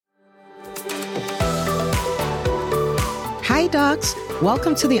Hi, docs.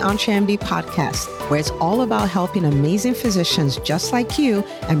 Welcome to the EntreMD podcast, where it's all about helping amazing physicians just like you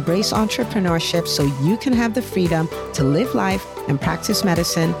embrace entrepreneurship so you can have the freedom to live life and practice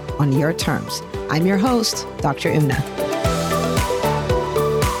medicine on your terms. I'm your host, Dr. Una.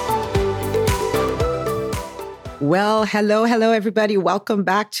 Well, hello, everybody. Welcome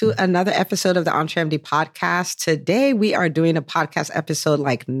back to another episode of the EntreMD podcast. Today, we are doing a podcast episode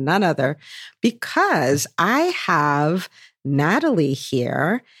like none other because I have Natalie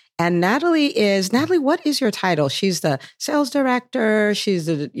here. And Natalie, what is your title? She's the sales director. She's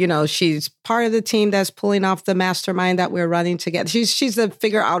she's part of the team that's pulling off the mastermind that we're running together. She's the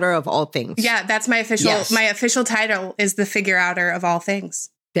figure outer of all things. Yeah, that's my official title is the figure outer of all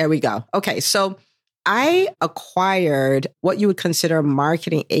things. There we go. Okay, so I acquired what you would consider a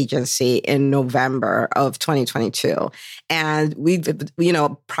marketing agency in November of 2022. And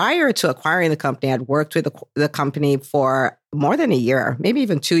prior to acquiring the company, I'd worked with the company for more than a year, maybe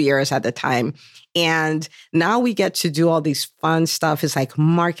even 2 years at the time. And now we get to do all these fun stuff. It's like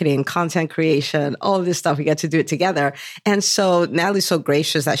marketing, content creation, all of this stuff. We get to do it together. And so Natalie's so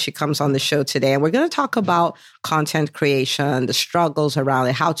gracious that she comes on the show today. And we're going to talk about content creation, the struggles around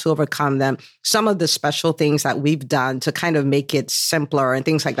it, how to overcome them, some of the special things that we've done to kind of make it simpler and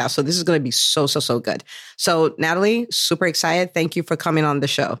things like that. So this is going to be so good. So Natalie, super excited. Thank you for coming on the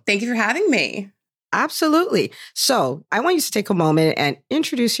show. Thank you for having me. Absolutely. So I want you to take a moment and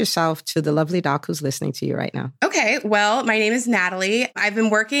introduce yourself to the lovely doc who's listening to you right now. Okay. Well, my name is Natalie. I've been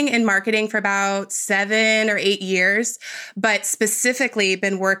working in marketing for about 7 or 8 years, but specifically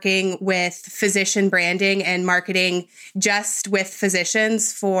been working with physician branding and marketing just with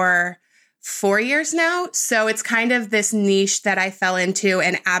physicians for 4 years now. So it's kind of this niche that I fell into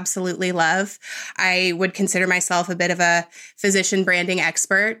and absolutely love. I would consider myself a bit of a physician branding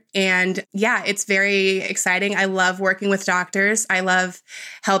expert. And yeah, it's very exciting. I love working with doctors. I love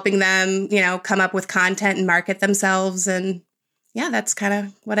helping them, come up with content and market themselves. And yeah, that's kind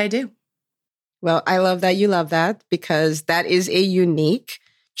of what I do. Well, I love that you love that because that is a unique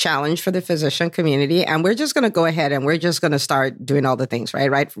challenge for the physician community. And we're just going to go ahead and we're just going to start doing all the things,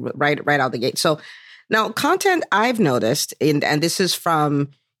 right out the gate. So now content I've noticed, and this is from,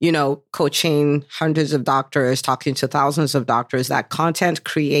 coaching hundreds of doctors, talking to thousands of doctors, that content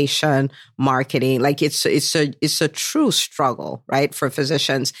creation, marketing, like it's a true struggle, right, for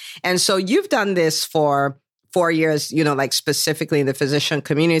physicians. And so you've done this for 4 years, like specifically in the physician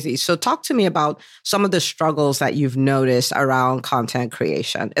community. So talk to me about some of the struggles that you've noticed around content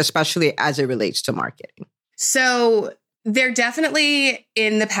creation, especially as it relates to marketing. So there definitely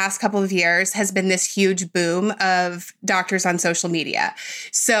in the past couple of years has been this huge boom of doctors on social media.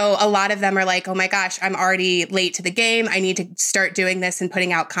 So a lot of them are like, oh my gosh, I'm already late to the game. I need to start doing this and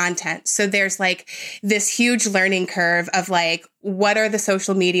putting out content. So there's like this huge learning curve of like, what are the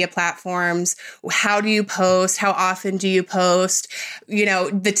social media platforms? How do you post? How often do you post?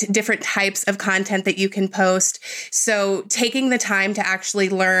 The different types of content that you can post. So taking the time to actually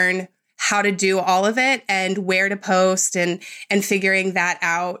learn how to do all of it and where to post and figuring that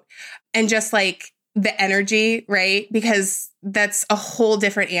out. And just like the energy, right? Because that's a whole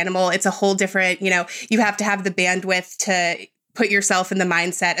different animal. It's a whole different, you have to have the bandwidth to put yourself in the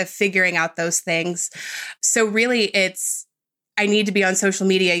mindset of figuring out those things. So really I need to be on social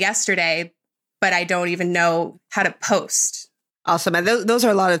media yesterday, but I don't even know how to post. Awesome. And those are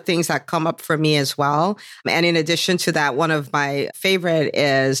a lot of things that come up for me as well. And in addition to that, one of my favorite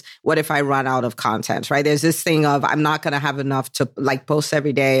is, what if I run out of content, right? There's this thing of, I'm not going to have enough to like post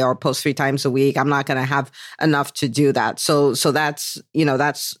every day or post 3 times a week. I'm not going to have enough to do that. So that's,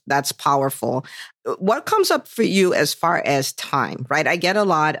 that's powerful. What comes up for you as far as time, right? I get a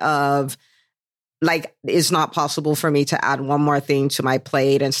lot of, like, it's not possible for me to add one more thing to my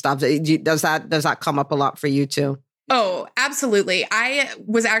plate and stuff. Does that come up a lot for you too? Oh, absolutely. I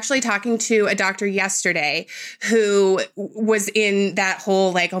was actually talking to a doctor yesterday who was in that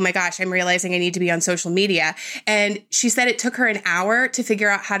whole like, oh my gosh, I'm realizing I need to be on social media. And she said it took her an hour to figure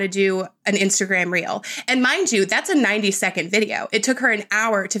out how to do an Instagram reel. And mind you, that's a 90-second video. It took her an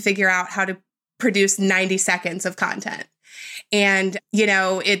hour to figure out how to produce 90 seconds of content. And,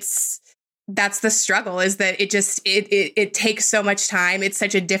 that's the struggle, is that it takes so much time. It's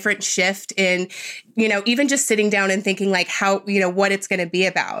such a different shift in, even just sitting down and thinking like how, what it's going to be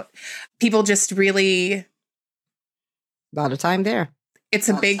about. People just really. A lot of time there. It's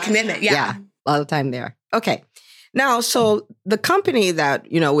a big commitment. Yeah. A lot of time there. Okay. Now, so the company that,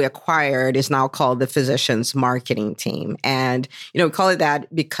 we acquired is now called the Physicians Marketing Team. And, we call it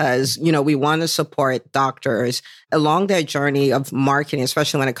that because, we want to support doctors along their journey of marketing,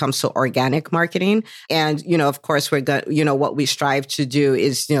 especially when it comes to organic marketing. And, of course, we're going, what we strive to do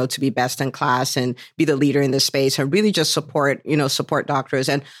is, to be best in class and be the leader in the space and really just support doctors.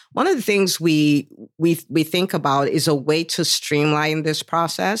 And one of the things we think about is a way to streamline this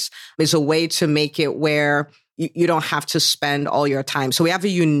process, is a way to make it where you don't have to spend all your time. So we have a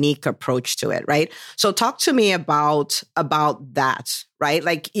unique approach to it, right? So talk to me about that, right?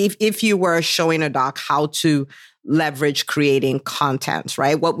 Like if you were showing a doc how to leverage creating content,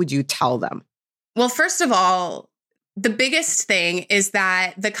 right? What would you tell them? Well, first of all, the biggest thing is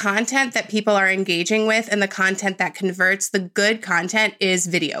that the content that people are engaging with and the content that converts, the good content is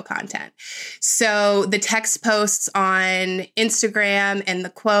video content. So the text posts on Instagram and the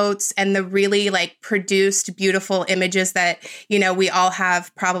quotes and the really produced beautiful images that, we all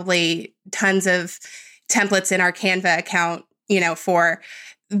have probably tons of templates in our Canva account, for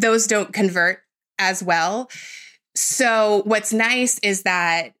those don't convert as well. So what's nice is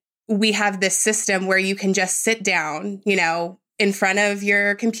that we have this system where you can just sit down, in front of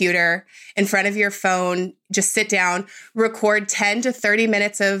your computer, in front of your phone, just sit down, record 10 to 30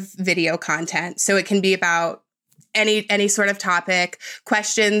 minutes of video content. So it can be about any sort of topic,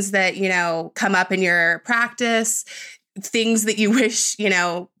 questions that, come up in your practice, things that you wish,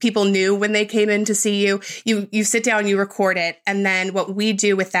 people knew when they came in to see you. You sit down, you record it. And then what we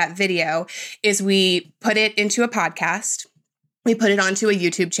do with that video is we put it into a podcast. We put it onto a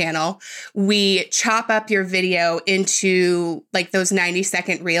YouTube channel. We chop up your video into those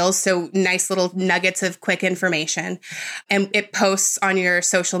 90-second reels. So nice little nuggets of quick information. And it posts on your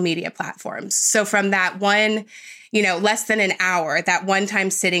social media platforms. So from that one, less than an hour, that one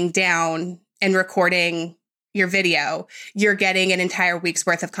time sitting down and recording your video, you're getting an entire week's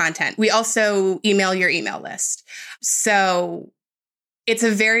worth of content. We also email your email list. So it's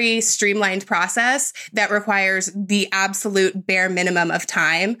a very streamlined process that requires the absolute bare minimum of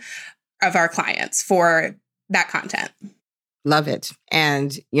time of our clients for that content. Love it.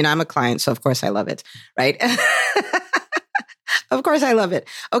 And, I'm a client, so of course I love it, right? Of course I love it.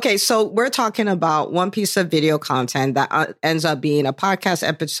 Okay, so we're talking about one piece of video content that ends up being a podcast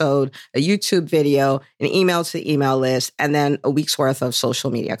episode, a YouTube video, an email to the email list, and then a week's worth of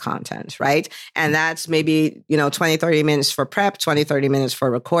social media content, right? And that's maybe, 20, 30 minutes for prep, 20, 30 minutes for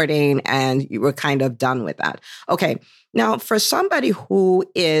recording, and you were kind of done with that. Okay. Now, for somebody who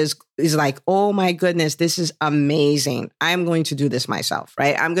is like, oh my goodness, this is amazing. I'm going to do this myself,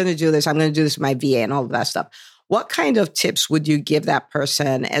 right? I'm going to do this with my VA and all of that stuff. What kind of tips would you give that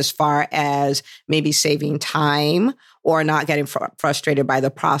person as far as maybe saving time or not getting frustrated by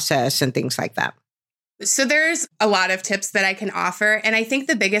the process and things like that? So there's a lot of tips that I can offer. And I think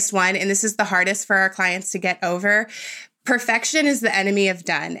the biggest one, and this is the hardest for our clients to get over, perfection is the enemy of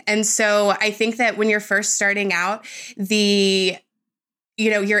done. And so I think that when you're first starting out,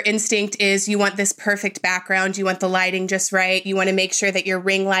 your instinct is you want this perfect background. You want the lighting just right. You want to make sure that your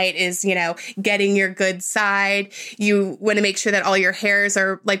ring light is, getting your good side. You want to make sure that all your hairs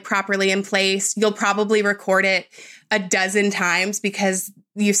are properly in place. You'll probably record it a dozen times because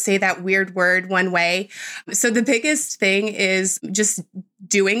you say that weird word one way. So the biggest thing is just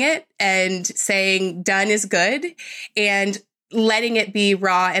doing it and saying done is good and letting it be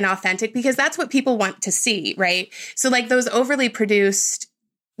raw and authentic because that's what people want to see, right? So those overly produced,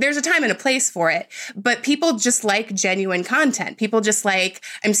 there's a time and a place for it, but people just like genuine content. People just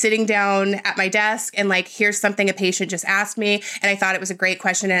I'm sitting down at my desk and here's something a patient just asked me and I thought it was a great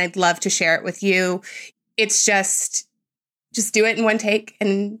question and I'd love to share it with you. It's just do it in one take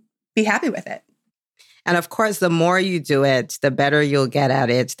and be happy with it. And of course, the more you do it, the better you'll get at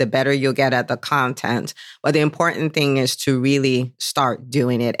it, the better you'll get at the content. But the important thing is to really start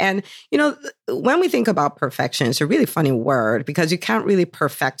doing it. And, when we think about perfection, it's a really funny word because you can't really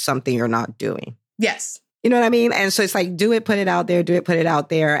perfect something you're not doing. Yes. You know what I mean? And so it's do it, put it out there, do it, put it out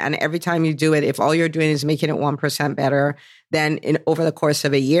there. And every time you do it, if all you're doing is making it 1% better, then over the course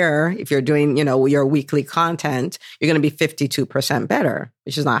of a year, if you're doing, your weekly content, you're going to be 52% better,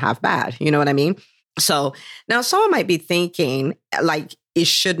 which is not half bad. You know what I mean? So now someone might be thinking it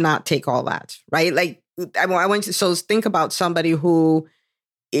should not take all that, right? I want to, so think about somebody who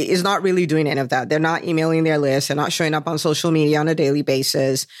is not really doing any of that. They're not emailing their list. They're not showing up on social media on a daily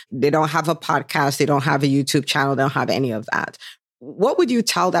basis. They don't have a podcast. They don't have a YouTube channel. They don't have any of that. What would you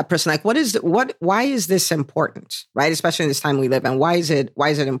tell that person? Why is this important, right? Especially in this time we live in. Why is it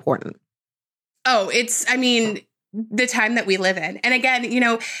important? Oh, the time that we live in. And again,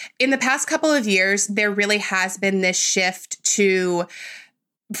 in the past couple of years, there really has been this shift to,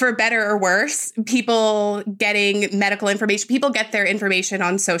 for better or worse, people getting medical information. People get their information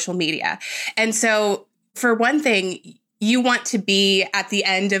on social media. And so for one thing, you want to be at the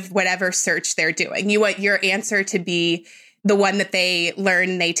end of whatever search they're doing. You want your answer to be the one that they learn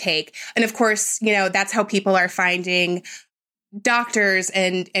and they take. And of course, that's how people are finding doctors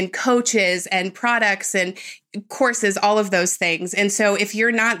and coaches and products and courses, all of those things. And so if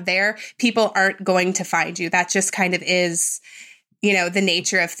you're not there, people aren't going to find you. That just kind of is, the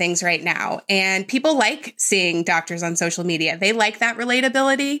nature of things right now. And people like seeing doctors on social media. They like that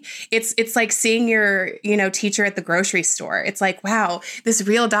relatability. It's like seeing your, teacher at the grocery store. It's like, wow, this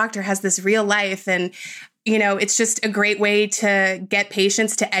real doctor has this real life. And it's just a great way to get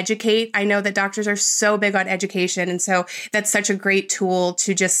patients to educate. I know that doctors are so big on education. And so that's such a great tool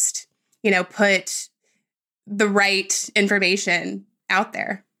to just, put the right information out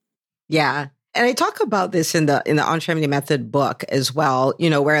there. Yeah. And I talk about this in the Entre Remedy Method book as well,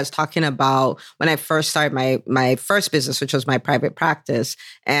 where I was talking about when I first started my first business, which was my private practice.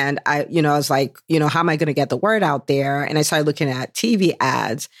 And I was like, how am I going to get the word out there? And I started looking at TV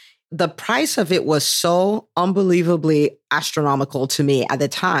ads. The price of it was so unbelievably astronomical to me at the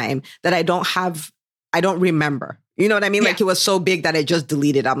time that I don't remember. You know what I mean? Yeah. Like it was so big that I just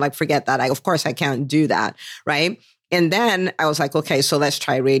deleted. I'm like, forget that. Of course I can't do that. Right. And then I was like, okay, so let's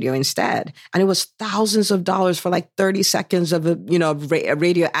try radio instead. And it was thousands of dollars for like 30 seconds of a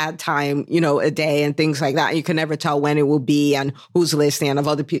radio ad time, a day and things like that. And you can never tell when it will be and who's listening and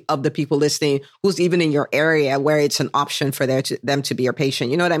of the people listening, who's even in your area where it's an option for them to be your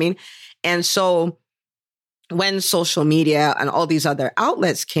patient. You know what I mean? And so when social media and all these other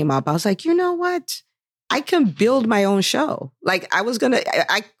outlets came up, I was like, you know what? I can build my own show. Like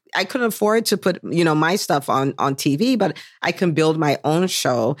I couldn't afford to put, my stuff on TV, but I can build my own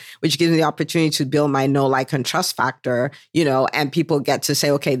show, which gives me the opportunity to build my know, like, and trust factor, and people get to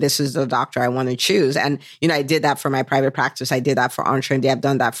say, okay, this is the doctor I want to choose. And, I did that for my private practice. I did that for Entre Remedy. I've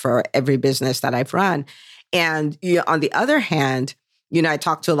done that for every business that I've run. And on the other hand, I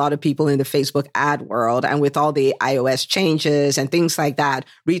talk to a lot of people in the Facebook ad world, and with all the iOS changes and things like that,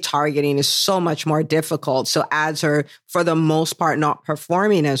 retargeting is so much more difficult. So ads are, for the most part, not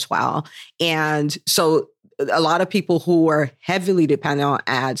performing as well. And so a lot of people who were heavily dependent on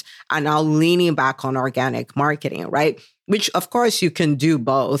ads are now leaning back on organic marketing, right? Which, of course, you can do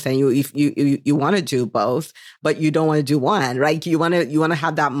both, and you want to do both, but you don't want to do one, right? You want to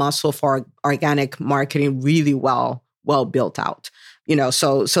have that muscle for organic marketing really well built out.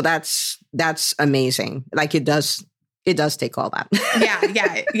 So that's amazing. Like it does take all that.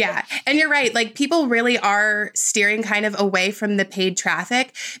 Yeah. And you're right. Like people really are steering kind of away from the paid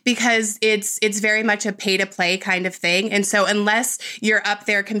traffic because it's very much a pay to play kind of thing. And so unless you're up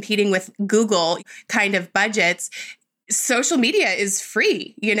there competing with Google kind of budgets, social media is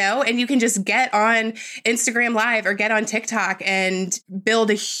free, and you can just get on Instagram Live or get on TikTok and build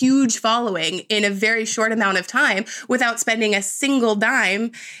a huge following in a very short amount of time without spending a single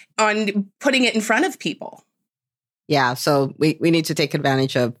dime on putting it in front of people. Yeah. So we need to take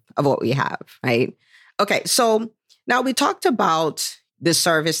advantage of what we have, right? Okay. So now we talked about the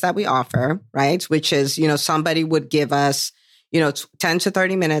service that we offer, right? Which is, somebody would give us 10 to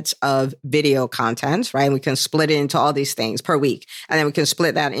 30 minutes of video content, right? And we can split it into all these things per week. And then we can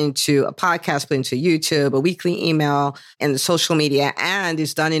split that into a podcast, split into YouTube, a weekly email, and the social media. And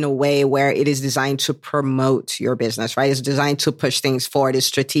it's done in a way where it is designed to promote your business, right? It's designed to push things forward. It's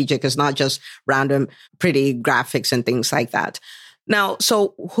strategic. It's not just random, pretty graphics and things like that. Now,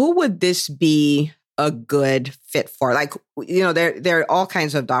 so who would this be a good fit for? Like, there are all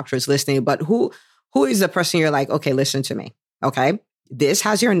kinds of doctors listening, but who is the person you're like, okay, listen to me. Okay, this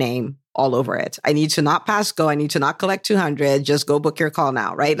has your name all over it. I need to not pass go. I need to not collect 200. Just go book your call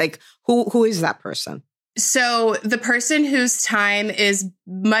now, right? Like who is that person? So the person whose time is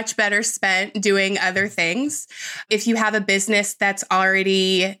much better spent doing other things. If you have a business that's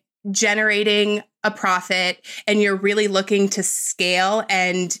already generating a profit and you're really looking to scale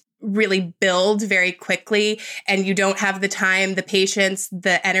and really build very quickly, and you don't have the time, the patience,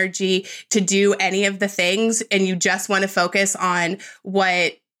 the energy to do any of the things, and you just want to focus on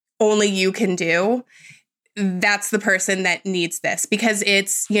what only you can do, that's the person that needs this, because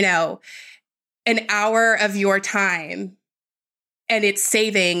it's, an hour of your time and it's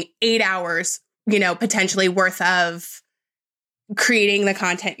saving 8 hours, potentially worth of creating the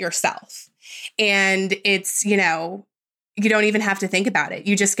content yourself. And it's, you don't even have to think about it.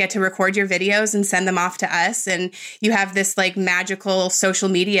 You just get to record your videos and send them off to us. And you have this like magical social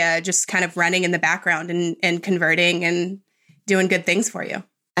media just kind of running in the background and converting and doing good things for you.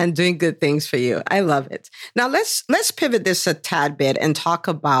 And doing good things for you. I love it. Now let's pivot this a tad bit and talk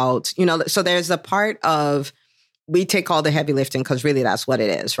about, so there's a part of, we take all the heavy lifting because really that's what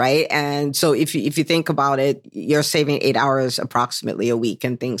it is, right? And so if you think about it, you're saving 8 hours approximately a week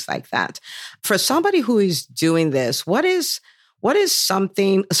and things like that. For somebody who is doing this, what is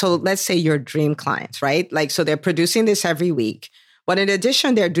something, so let's say your dream clients, right? Like, so they're producing this every week, but in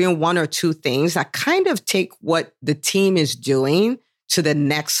addition, they're doing one or two things that kind of take what the team is doing to the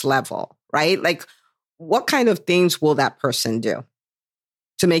next level, right? Like, what kind of things will that person do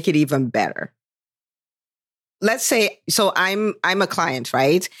to make it even better? Let's say, so I'm a client,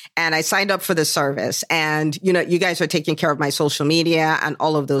 right? And I signed up for the service and, you guys are taking care of my social media and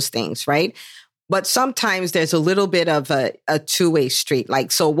all of those things, right? But sometimes there's a little bit of a two-way street.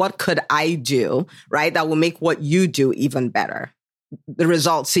 Like, so what could I do, right? That will make what you do even better, the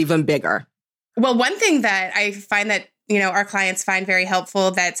results even bigger. Well, one thing that I find that, our clients find very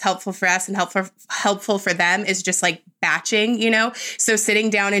helpful, that's helpful for us and helpful for them, is just like batching, So sitting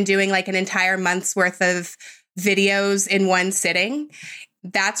down and doing like an entire month's worth of videos in one sitting.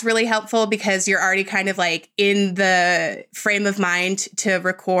 That's really helpful because you're already kind of like in the frame of mind to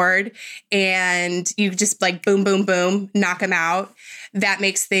record and you just like boom, boom, boom, knock them out. That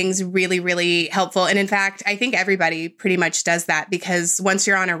makes things really, really helpful. And in fact, I think everybody pretty much does that because once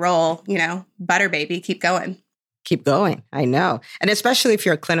you're on a roll, butter baby, keep going. Keep going. I know. And especially if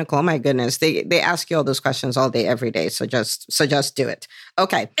you're clinical, oh my goodness, they ask you all those questions all day, every day. So just do it.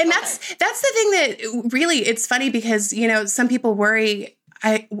 Okay. And that's the thing that really, it's funny because, some people worry,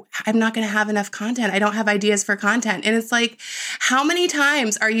 I'm not going to have enough content. I don't have ideas for content. And it's like, how many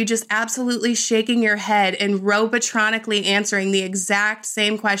times are you just absolutely shaking your head and robotronically answering the exact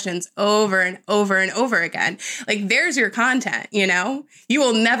same questions over and over and over again? Like, there's your content, You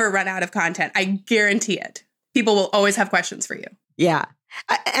will never run out of content. I guarantee it. People will always have questions for you. Yeah.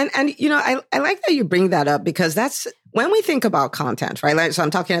 And I like that you bring that up because that's when we think about content, right? Like, so I'm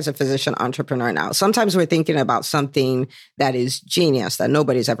talking as a physician entrepreneur now. Sometimes we're thinking about something that is genius, that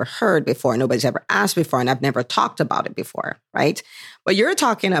nobody's ever heard before, nobody's ever asked before, and I've never talked about it before, right? But you're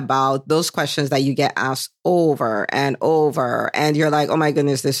talking about those questions that you get asked over and over, and you're like, oh my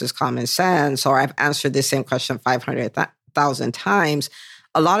goodness, this is common sense, or I've answered this same question 500,000 times.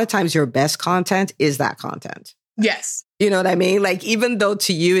 A lot of times your best content is that content. Yes. You know what I mean? Like, even though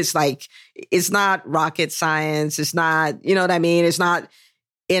to you, it's like, it's not rocket science. It's not, you know what I mean? It's not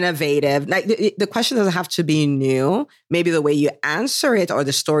innovative. Like, the question doesn't have to be new. Maybe the way you answer it or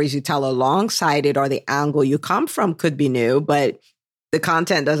the stories you tell alongside it or the angle you come from could be new, but the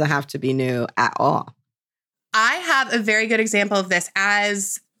content doesn't have to be new at all. I have a very good example of this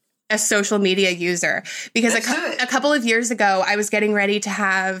as a social media user, because a couple of years ago, I was getting ready to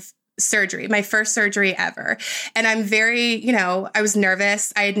have surgery, my first surgery ever. And I'm very, I was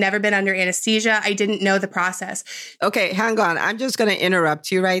nervous. I had never been under anesthesia. I didn't know the process. Okay, hang on. I'm just going to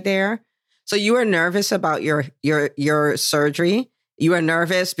interrupt you right there. So you were nervous about your surgery. You were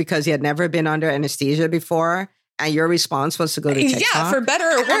nervous because you had never been under anesthesia before. And your response was to go to TikTok? Yeah, for better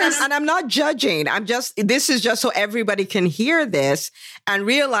or worse. And I'm not judging. This is just so everybody can hear this and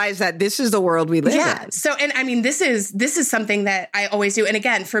realize that this is the world we live in. So, and I mean, this is something that I always do. And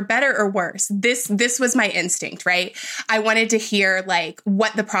again, for better or worse, this was my instinct, right? I wanted to hear like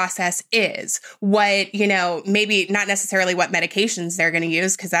what the process is, what, maybe not necessarily what medications they're going to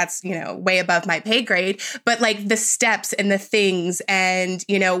use, because that's, way above my pay grade, but like the steps and the things and,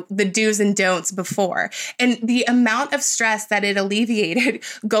 the do's and don'ts before. And the amount of stress that it alleviated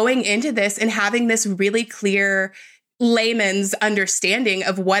going into this and having this really clear layman's understanding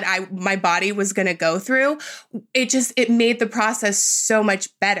of what my body was going to go through, it made the process so much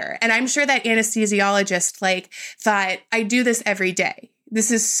better. And I'm sure that anesthesiologist thought, I do this every day.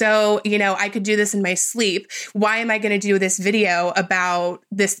 This is so, I could do this in my sleep. Why am I going to do this video about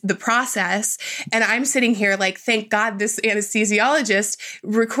the process? And I'm sitting here like, thank God this anesthesiologist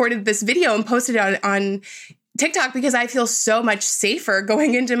recorded this video and posted it on TikTok, because I feel so much safer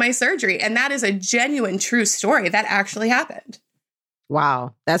going into my surgery. And that is a genuine, true story that actually happened.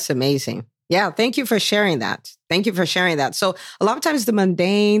 Wow, that's amazing. Yeah, thank you for sharing that. So a lot of times the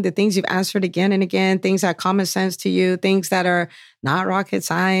mundane, the things you've answered again and again, things that are common sense to you, things that are not rocket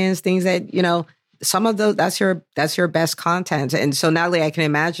science, things that, some of those, that's your best content. And so, Natalie, I can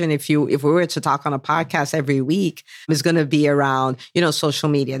imagine if we were to talk on a podcast every week, it's going to be around, social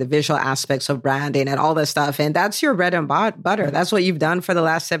media, the visual aspects of branding and all this stuff. And that's your bread and butter. That's what you've done for the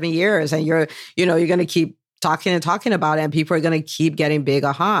last 7 years. And you're going to keep talking about it, and people are going to keep getting big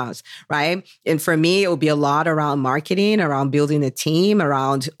ahas, right? And for me, it will be a lot around marketing, around building a team,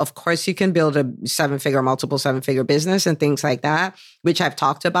 around, of course, you can build a multiple seven-figure business and things like that, which I've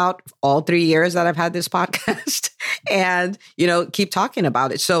talked about all 3 years that I've had this podcast and, keep talking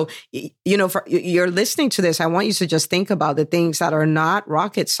about it. So, for you're listening to this, I want you to just think about the things that are not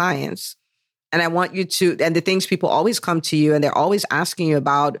rocket science. And I want you to, and the things people always come to you and they're always asking you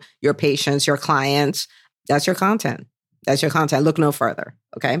about your patients, your clients. That's your content. That's your content. Look no further.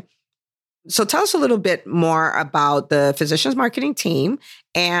 Okay. So tell us a little bit more about the Physicians Marketing Team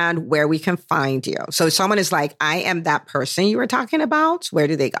and where we can find you. So if someone is like, I am that person you were talking about, where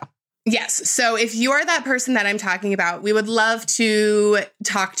do they go? Yes. So if you're that person that I'm talking about, we would love to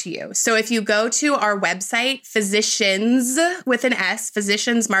talk to you. So if you go to our website, physicians with an S,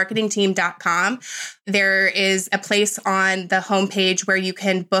 physiciansmarketingteam.com, there is a place on the homepage where you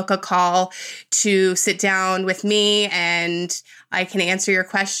can book a call to sit down with me and I can answer your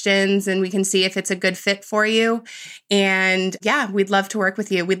questions and we can see if it's a good fit for you. And yeah, we'd love to work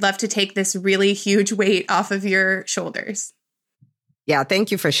with you. We'd love to take this really huge weight off of your shoulders. Yeah, thank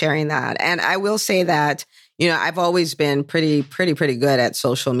you for sharing that. And I will say that, I've always been pretty good at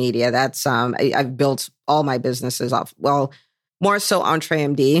social media. That's I've built all my businesses off, well, more so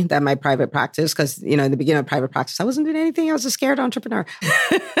EntreMD than my private practice, because, in the beginning of private practice, I wasn't doing anything. I was a scared entrepreneur.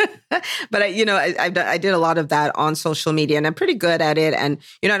 But, I did a lot of that on social media and I'm pretty good at it. And,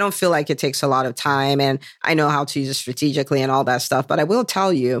 I don't feel like it takes a lot of time and I know how to use it strategically and all that stuff. But I will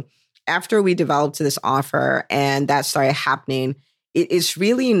tell you, after we developed this offer and that started happening, it's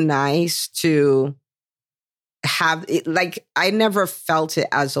really nice to have it. Like, I never felt it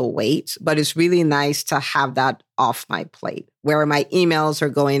as a weight, but it's really nice to have that off my plate where my emails are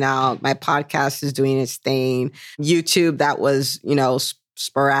going out. My podcast is doing its thing. YouTube, that was,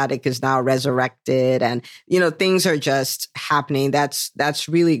 sporadic, is now resurrected. And, things are just happening. That's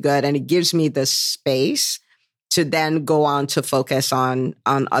really good. And it gives me the space to then go on to focus on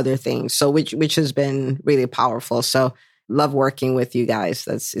other things. So which has been really powerful. So love working with you guys.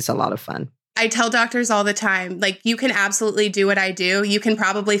 It's a lot of fun. I tell doctors all the time, like, you can absolutely do what I do. You can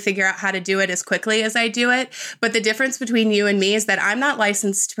probably figure out how to do it as quickly as I do it. But the difference between you and me is that I'm not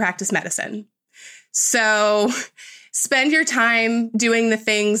licensed to practice medicine. So spend your time doing the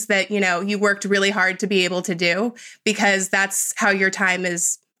things that, you worked really hard to be able to do, because that's how your time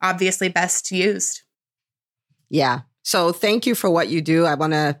is obviously best used. Yeah. So thank you for what you do. I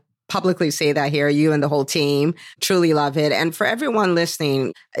want to publicly say that here, you and the whole team truly love it. And for everyone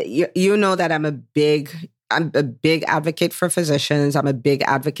listening, you know that I'm a big advocate for physicians. I'm a big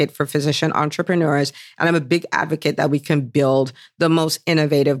advocate for physician entrepreneurs. And I'm a big advocate that we can build the most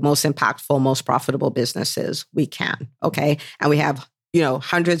innovative, most impactful, most profitable businesses we can. Okay. And we have,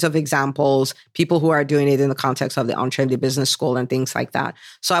 hundreds of examples, people who are doing it in the context of the EntreMD Business School and things like that.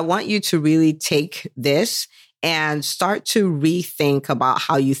 So I want you to really take this and start to rethink about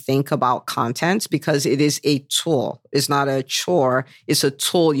how you think about content, because it is a tool. It's not a chore. It's a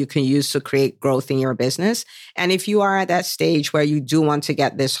tool you can use to create growth in your business. And if you are at that stage where you do want to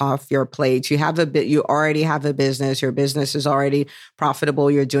get this off your plate, you already have a business, your business is already profitable,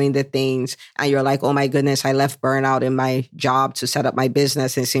 you're doing the things, and you're like, oh my goodness, I left burnout in my job to set up my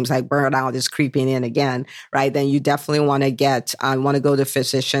business, and it seems like burnout is creeping in again, right? Then you definitely want to go to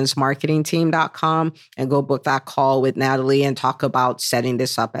physiciansmarketingteam.com and go book that call with Natalie and talk about setting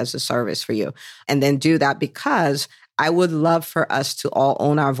this up as a service for you. And then do that, because I would love for us to all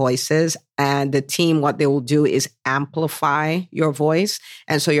own our voices, and the team, what they will do is amplify your voice.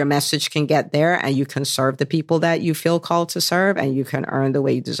 And so your message can get there and you can serve the people that you feel called to serve, and you can earn the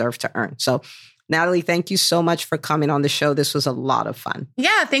way you deserve to earn. So Natalie, thank you so much for coming on the show. This was a lot of fun.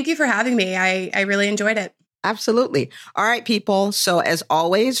 Yeah, thank you for having me. I really enjoyed it. Absolutely. All right, people. So as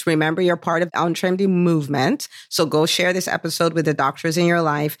always, remember you're part of the EntreMD movement. So go share this episode with the doctors in your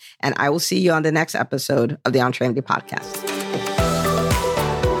life, and I will see you on the next episode of the EntreMD podcast.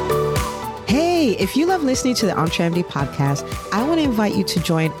 Hey, if you love listening to the EntreMD podcast, I want to invite you to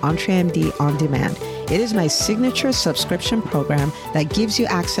join EntreMD On Demand. It is my signature subscription program that gives you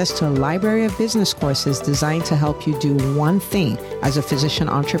access to a library of business courses designed to help you do one thing as a physician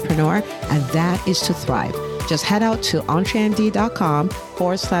entrepreneur, and that is to thrive. Just head out to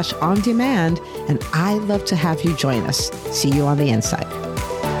entremd.com/on-demand, and I'd love to have you join us. See you on the inside.